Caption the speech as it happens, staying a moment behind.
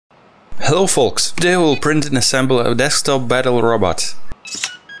Hello folks, today we'll print and assemble a desktop battle robot.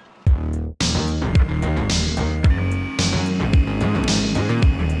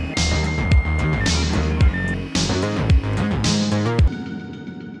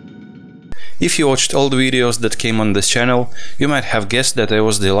 If you watched all the videos that came on this channel, you might have guessed that I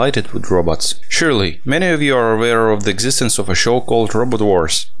was delighted with robots. Surely, many of you are aware of the existence of a show called Robot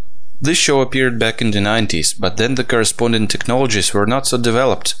Wars. This show appeared back in the 90s, but then the corresponding technologies were not so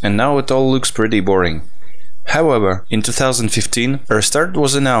developed, and now it all looks pretty boring. However, in 2015, a restart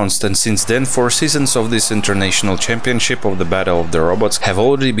was announced, and since then 4 seasons of this international championship of the Battle of the Robots have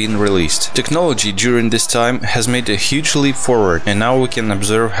already been released. Technology during this time has made a huge leap forward, and now we can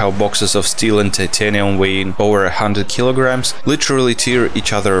observe how boxes of steel and titanium weighing over 100 kilograms literally tear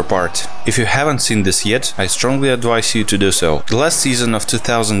each other apart. If you haven't seen this yet, I strongly advise you to do so. The last season of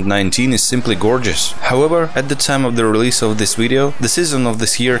 2019 is simply gorgeous. However, at the time of the release of this video, the season of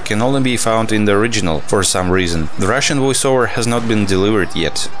this year can only be found in the original for some reason. The Russian voiceover has not been delivered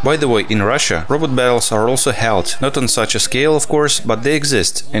yet. By the way, in Russia, robot battles are also held, not on such a scale of course, but they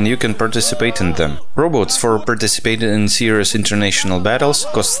exist, and you can participate in them. Robots for participating in serious international battles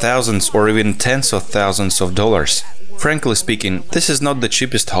cost thousands or even tens of thousands of dollars. Frankly speaking, this is not the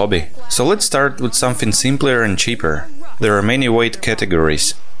cheapest hobby. So let's start with something simpler and cheaper. There are many weight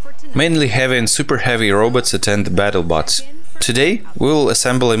categories. Mainly heavy and super heavy robots attend the BattleBots. Today, we will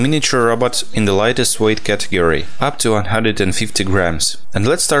assemble a miniature robot in the lightest weight category, up to 150 grams. And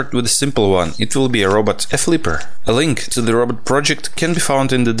let's start with a simple one. It will be a robot, a flipper. A link to the robot project can be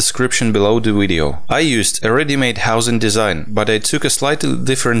found in the description below the video. I used a ready-made housing design, but I took a slightly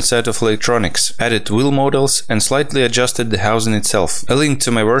different set of electronics, added wheel models and slightly adjusted the housing itself. A link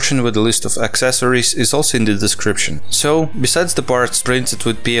to my version with a list of accessories is also in the description. So, besides the parts printed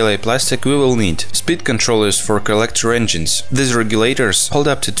with PLA plastic, we will need speed controllers for collector engines. These regulators hold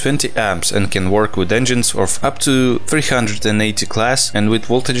up to 20 amps and can work with engines of up to 380 class and with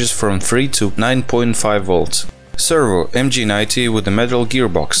voltages from 3 to 9.5 volts. Servo MG90 with a metal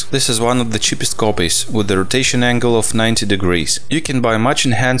gearbox. This is one of the cheapest copies, with the rotation angle of 90 degrees. You can buy much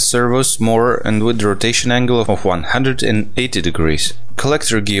enhanced servos more and with the rotation angle of 180 degrees.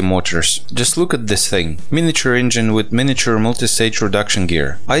 Collector gear motors. Just look at this thing. Miniature engine with miniature multi-stage reduction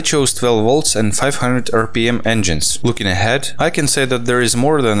gear. I chose 12 volts and 500 RPM engines. Looking ahead, I can say that there is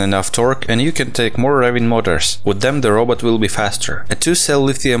more than enough torque and you can take more revving motors. With them the robot will be faster. A 2-cell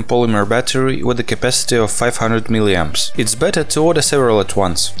lithium polymer battery with a capacity of 500 mA. It's better to order several at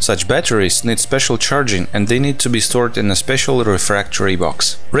once. Such batteries need special charging and they need to be stored in a special refractory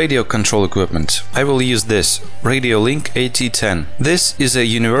box. Radio control equipment. I will use this Radio Link AT10. This is a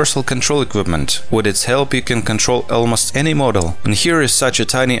universal control equipment. With its help you can control almost any model. And here is such a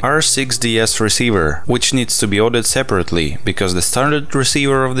tiny R6DS receiver, which needs to be ordered separately, because the standard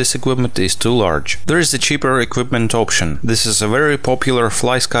receiver of this equipment is too large. There is a cheaper equipment option. This is a very popular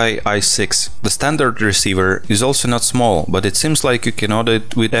FlySky i6. The standard receiver is also not small, but it seems like you can order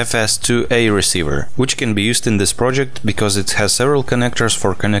it with FS2A receiver, which can be used in this project because it has several connectors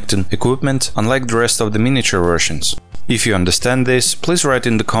for connecting equipment, unlike the rest of the miniature versions. If you understand this, please write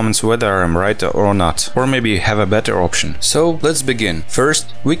in the comments whether I'm right or not, or maybe you have a better option. So, let's begin.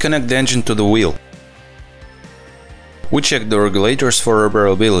 First, we connect the engine to the wheel. We check the regulators for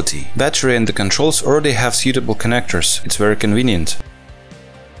repairability. Battery and the controls already have suitable connectors, it's very convenient.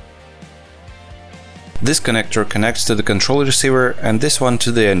 This connector connects to the control receiver and this one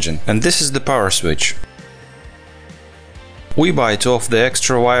to the engine. And this is the power switch. We bite off the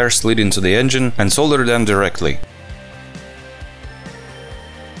extra wires leading to the engine and solder them directly.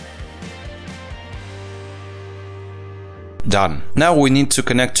 Done. Now we need to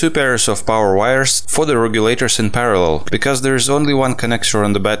connect 2 pairs of power wires for the regulators in parallel, because there is only one connector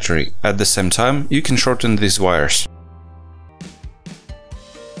on the battery. At the same time, you can shorten these wires.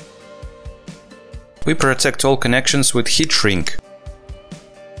 We protect all connections with heat shrink.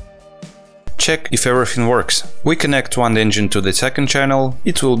 Check if everything works. We connect one engine to the second channel,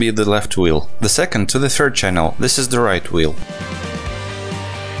 it will be the left wheel. The second to the third channel, this is the right wheel.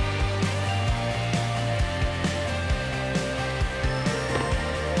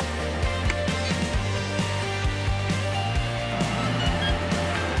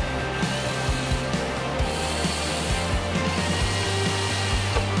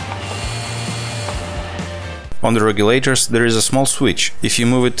 On the regulators there is a small switch. If you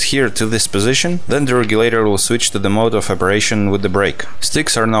move it here to this position, then the regulator will switch to the mode of operation with the brake.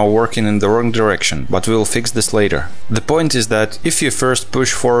 Sticks are now working in the wrong direction, but we'll fix this later. The point is that if you first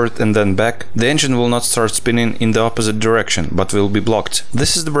push forward and then back, the engine will not start spinning in the opposite direction, but will be blocked.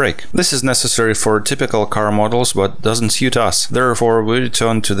 This is the brake. This is necessary for typical car models, but doesn't suit us. Therefore, we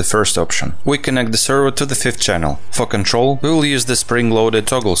return to the first option. We connect the servo to the fifth channel. For control, we will use the spring-loaded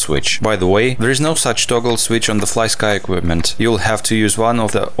toggle switch. By the way, there is no such toggle switch on the FlySky equipment. You'll have to use one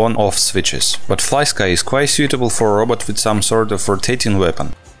of the on-off switches. But FlySky is quite suitable for a robot with some sort of rotating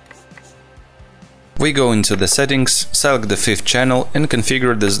weapon. We go into the settings, select the fifth channel and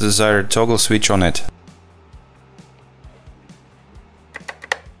configure the desired toggle switch on it.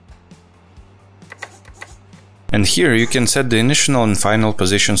 And here you can set the initial and final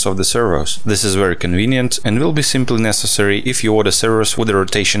positions of the servos. This is very convenient and will be simply necessary if you order servos with a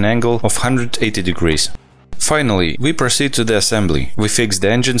rotation angle of 180 degrees. Finally, we proceed to the assembly. We fix the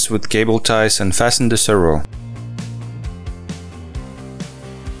engines with cable ties and fasten the servo.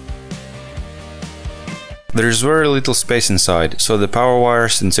 There is very little space inside, so the power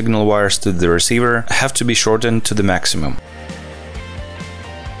wires and signal wires to the receiver have to be shortened to the maximum.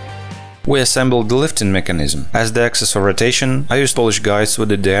 We assembled the lifting mechanism. As the axis of rotation, I used Polish guides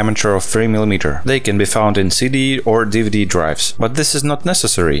with a diameter of 3 mm. They can be found in CD or DVD drives. But this is not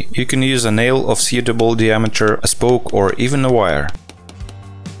necessary. You can use a nail of suitable diameter, a spoke or even a wire.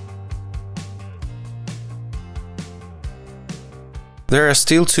 There are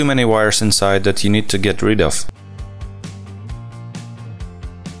still too many wires inside that you need to get rid of.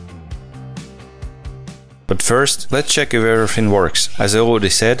 But first, let's check if everything works. As I already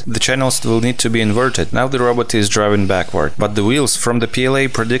said, the channels will need to be inverted. Now the robot is driving backward, but the wheels from the PLA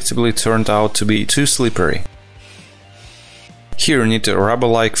predictably turned out to be too slippery. Here you need a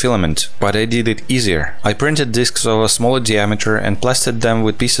rubber-like filament, but I did it easier. I printed discs of a smaller diameter and plastered them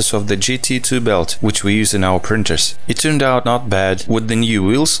with pieces of the GT2 belt, which we use in our printers. It turned out not bad. With the new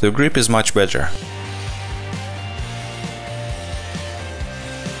wheels, the grip is much better.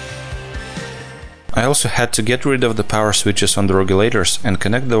 I also had to get rid of the power switches on the regulators and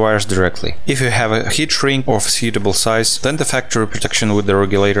connect the wires directly. If you have a heat shrink of suitable size, then the factory protection with the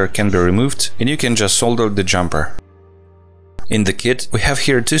regulator can be removed and you can just solder the jumper. In the kit, we have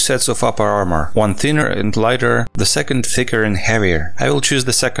here two sets of upper armor, one thinner and lighter, the second thicker and heavier. I will choose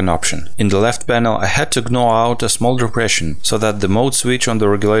the second option. In the left panel I had to gnaw out a small depression so that the mode switch on the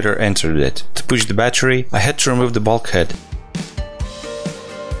regulator entered it. To push the battery, I had to remove the bulkhead.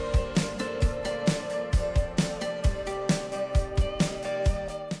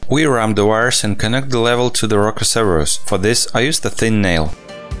 We ram the wires and connect the level to the rocker servos. For this I used a thin nail.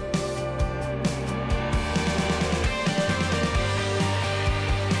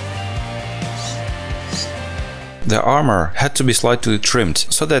 The armor had to be slightly trimmed,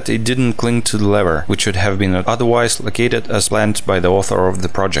 so that it didn't cling to the lever, which would have been otherwise located as planned by the author of the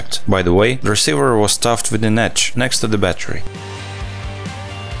project. By the way, the receiver was stuffed with an edge next to the battery.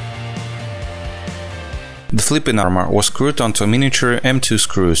 The flipping armor was screwed onto miniature M2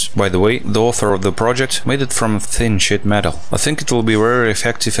 screws. By the way, the author of the project made it from thin sheet metal. I think it will be very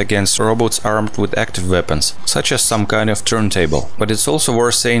effective against robots armed with active weapons, such as some kind of turntable. But it's also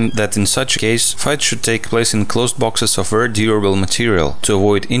worth saying that in such a case, fights should take place in closed boxes of very durable material to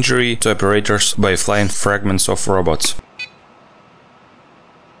avoid injury to operators by flying fragments of robots.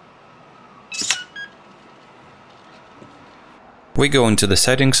 We go into the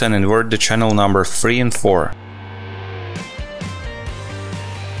settings and invert the channel number 3 and 4.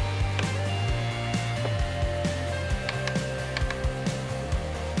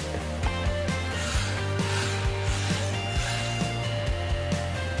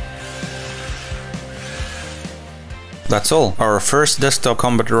 That's all. Our first desktop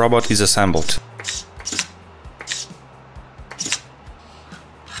combat robot is assembled.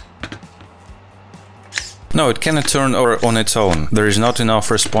 No, it cannot turn over on its own. There is not enough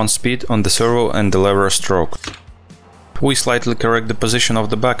response speed on the servo and the lever stroke. We slightly correct the position of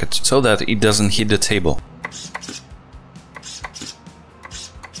the bucket, so that it doesn't hit the table.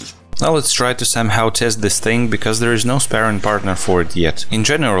 Now let's try to somehow test this thing, because there is no sparring partner for it yet. In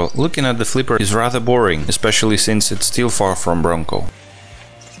general, looking at the flipper is rather boring, especially since it's still far from Bronco.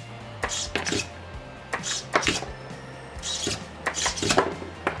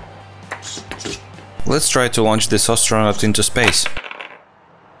 Let's try to launch this astronaut into space.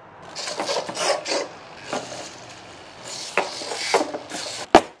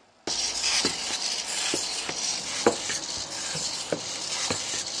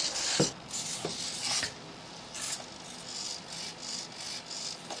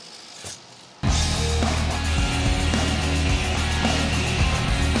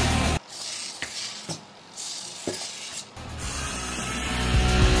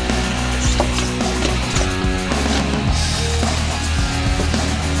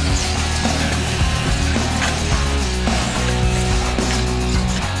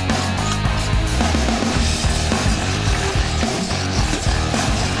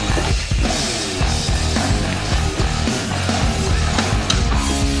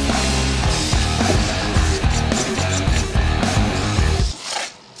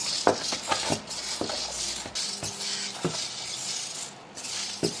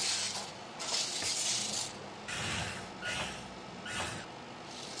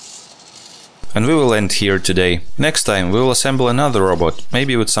 and we will end here today. Next time we will assemble another robot,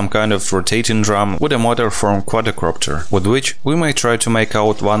 maybe with some kind of rotating drum with a motor from quadricopter, with which we may try to make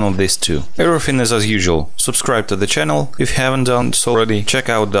out one of these two. Everything is as usual. Subscribe to the channel if you haven't done so already, check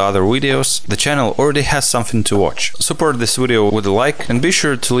out the other videos, the channel already has something to watch. Support this video with a like and be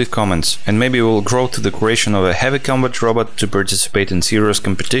sure to leave comments, and maybe we'll grow to the creation of a heavy combat robot to participate in serious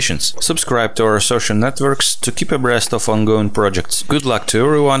competitions. Subscribe to our social networks to keep abreast of ongoing projects. Good luck to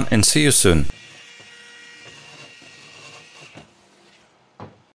everyone and see you soon!